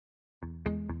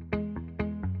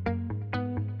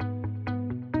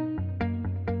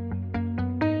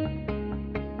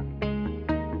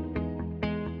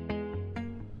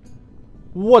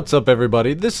What's up,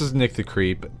 everybody? This is Nick the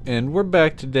Creep, and we're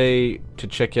back today to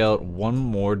check out one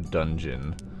more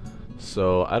dungeon.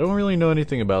 So, I don't really know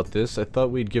anything about this. I thought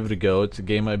we'd give it a go. It's a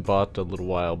game I bought a little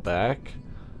while back.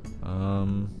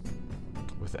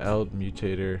 Without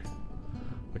mutator.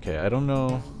 Okay, I don't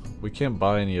know. We can't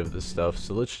buy any of this stuff,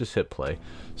 so let's just hit play.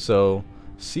 So,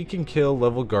 seek and kill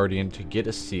level guardian to get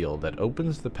a seal that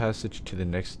opens the passage to the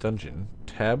next dungeon.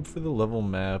 Tab for the level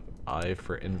map, I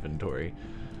for inventory.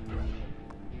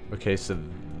 Okay, so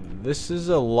this is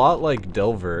a lot like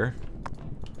Delver,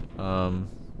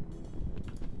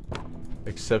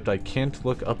 except I can't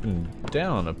look up and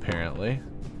down, apparently.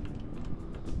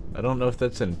 I don't know if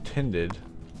that's intended.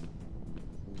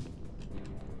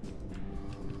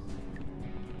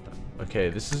 Okay,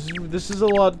 this is a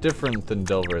lot different than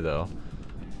Delver, though.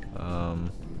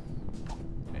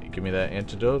 Hey, give me that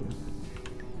antidote.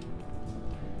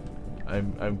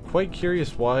 I'm quite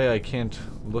curious why I can't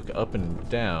look up and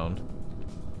down.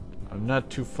 I'm not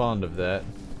too fond of that.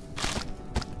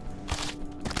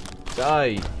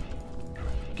 Die!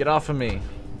 Get off of me!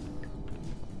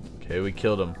 Okay, we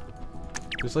killed him.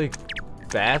 There's like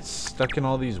bats stuck in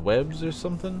all these webs or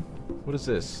something? What is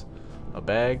this? A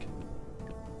bag?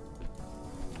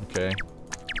 Okay.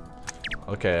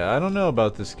 Okay, I don't know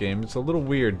about this game. It's a little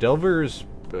weird. Delver's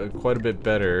quite a bit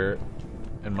better,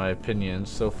 in my opinion,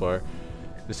 so far.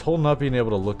 This whole not being able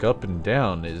to look up and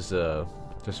down is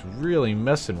just really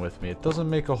messing with me. It doesn't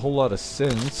make a whole lot of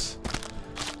sense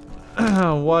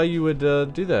why you would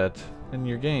do that in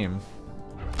your game.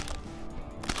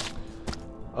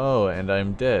 Oh, and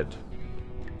I'm dead.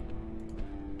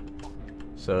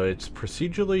 So it's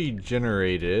procedurally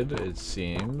generated, it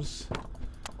seems.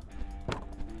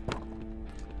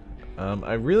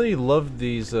 I really love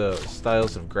these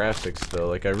styles of graphics, though.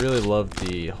 Like, I really love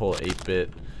the whole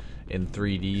 8-bit in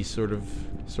 3D sort of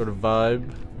vibe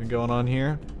going on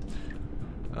here.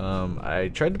 I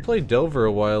tried to play Delver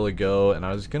a while ago, and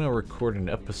I was gonna record an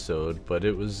episode, but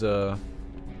it was I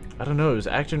don't know, it was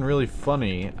acting really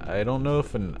funny. I don't know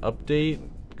if an update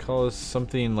caused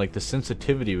something, like the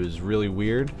sensitivity was really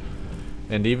weird,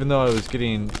 and even though I was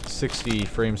getting 60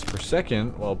 frames per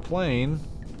second while playing,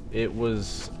 it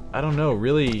was, I don't know,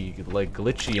 really like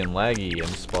glitchy and laggy in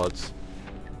spots.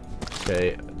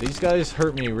 Okay, these guys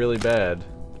hurt me really bad.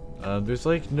 There's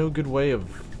like no good way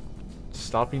of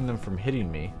stopping them from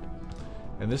hitting me.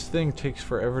 And this thing takes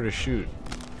forever to shoot.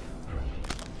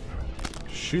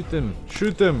 Shoot them!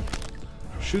 Shoot them!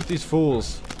 Shoot these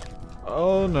fools!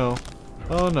 Oh no.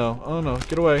 Oh no. Oh no.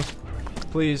 Get away.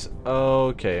 Please.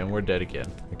 Okay, and we're dead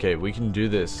again. Okay, we can do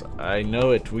this. I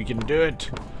know it. We can do it!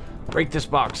 Break this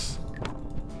box!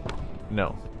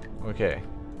 No. Okay.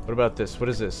 What about this? What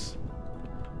is this?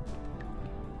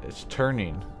 It's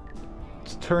turning.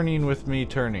 It's turning with me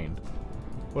turning.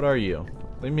 What are you?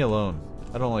 Leave me alone.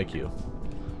 I don't like you.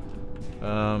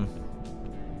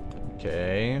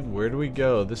 Okay, where do we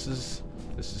go? This is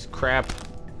crap.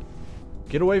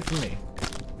 Get away from me.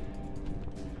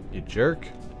 You jerk.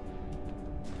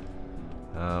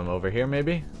 Over here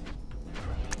maybe?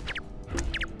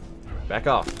 Back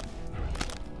off.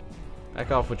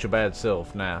 Back off with your bad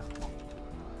self. Nah.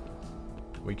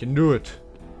 We can do it.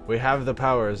 We have the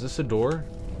power. Is this a door?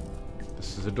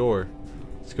 This is a door.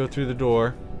 Let's go through the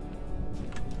door.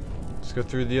 Let's go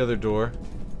through the other door.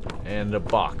 And a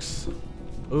box.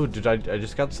 Ooh, I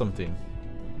just got something.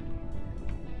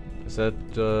 Is that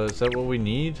what we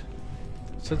need?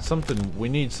 It said something. We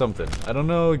need something. I don't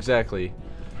know exactly.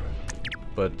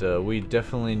 But we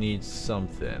definitely need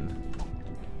something.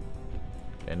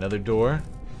 Another door.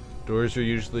 Doors are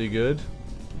usually good.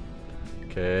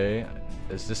 Okay.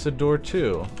 Is this a door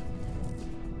too?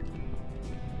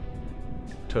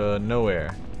 To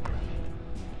nowhere.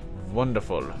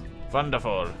 Wonderful.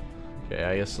 Wonderful. Okay,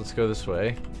 I guess let's go this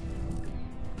way.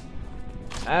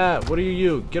 Ah, what are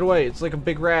you? Get away. It's like a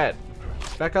big rat.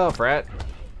 Back off, rat.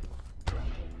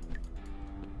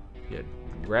 You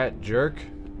rat jerk.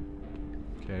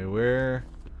 Okay,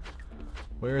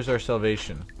 where's our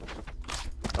salvation?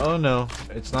 Oh no,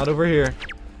 it's not over here.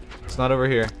 It's not over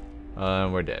here.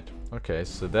 We're dead. Okay,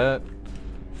 so that,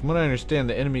 from what I understand,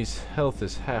 the enemy's health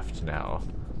is halved now.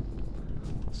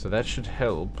 So that should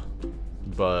help,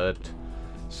 but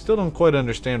still don't quite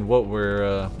understand what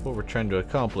we're trying to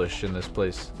accomplish in this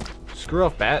place. Screw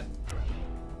off, bat.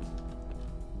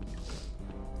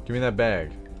 Give me that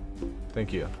bag.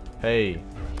 Thank you. Hey,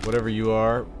 whatever you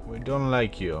are, we don't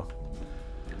like you.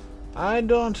 I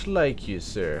don't like you,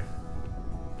 sir.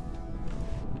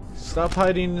 Stop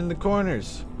hiding in the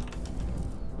corners.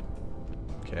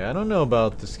 Okay, I don't know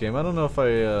about this game. I don't know if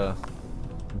I'm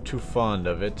too fond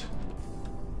of it.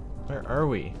 Where are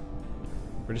we?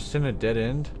 We're just in a dead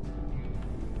end?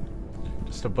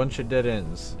 Just a bunch of dead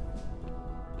ends.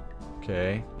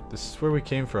 Okay. This is where we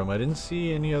came from. I didn't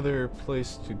see any other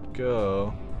place to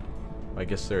go. I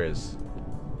guess there is.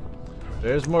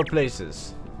 There's more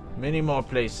places. Many more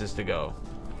places to go.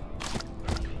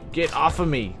 Get off of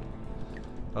me!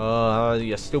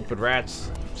 You stupid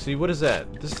rats. See, what is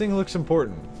that? This thing looks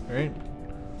important, right?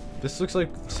 This looks like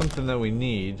something that we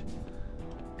need.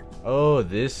 Oh,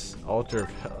 this altar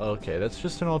of... Okay, that's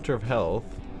just an altar of health.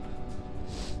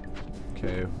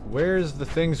 Okay, where's the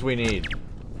things we need?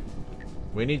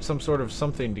 We need some sort of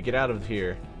something to get out of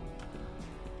here.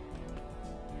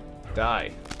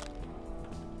 Die.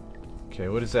 Okay,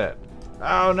 what is that?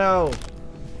 Oh no!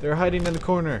 They're hiding in the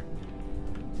corner.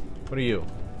 What are you?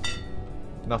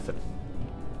 Nothing.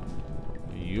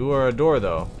 You are a door,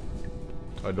 though.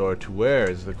 A door to where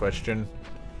is the question.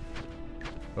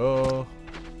 Oh.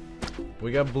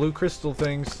 We got blue crystal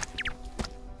things.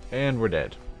 And we're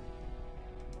dead.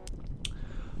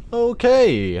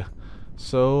 Okay.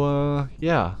 So,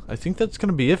 yeah. I think that's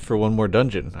gonna be it for one more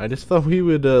dungeon. I just thought we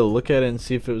would look at it and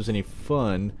see if it was any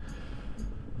fun.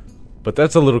 But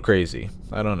that's a little crazy.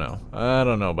 I don't know. I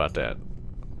don't know about that.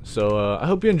 So, I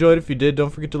hope you enjoyed. If you did, don't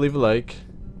forget to leave a like.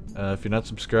 If you're not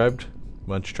subscribed,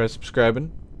 why don't you try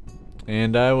subscribing?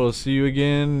 And I will see you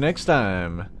again next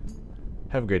time.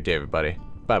 Have a great day, everybody.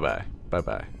 Bye-bye.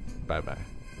 Bye-bye. Bye-bye.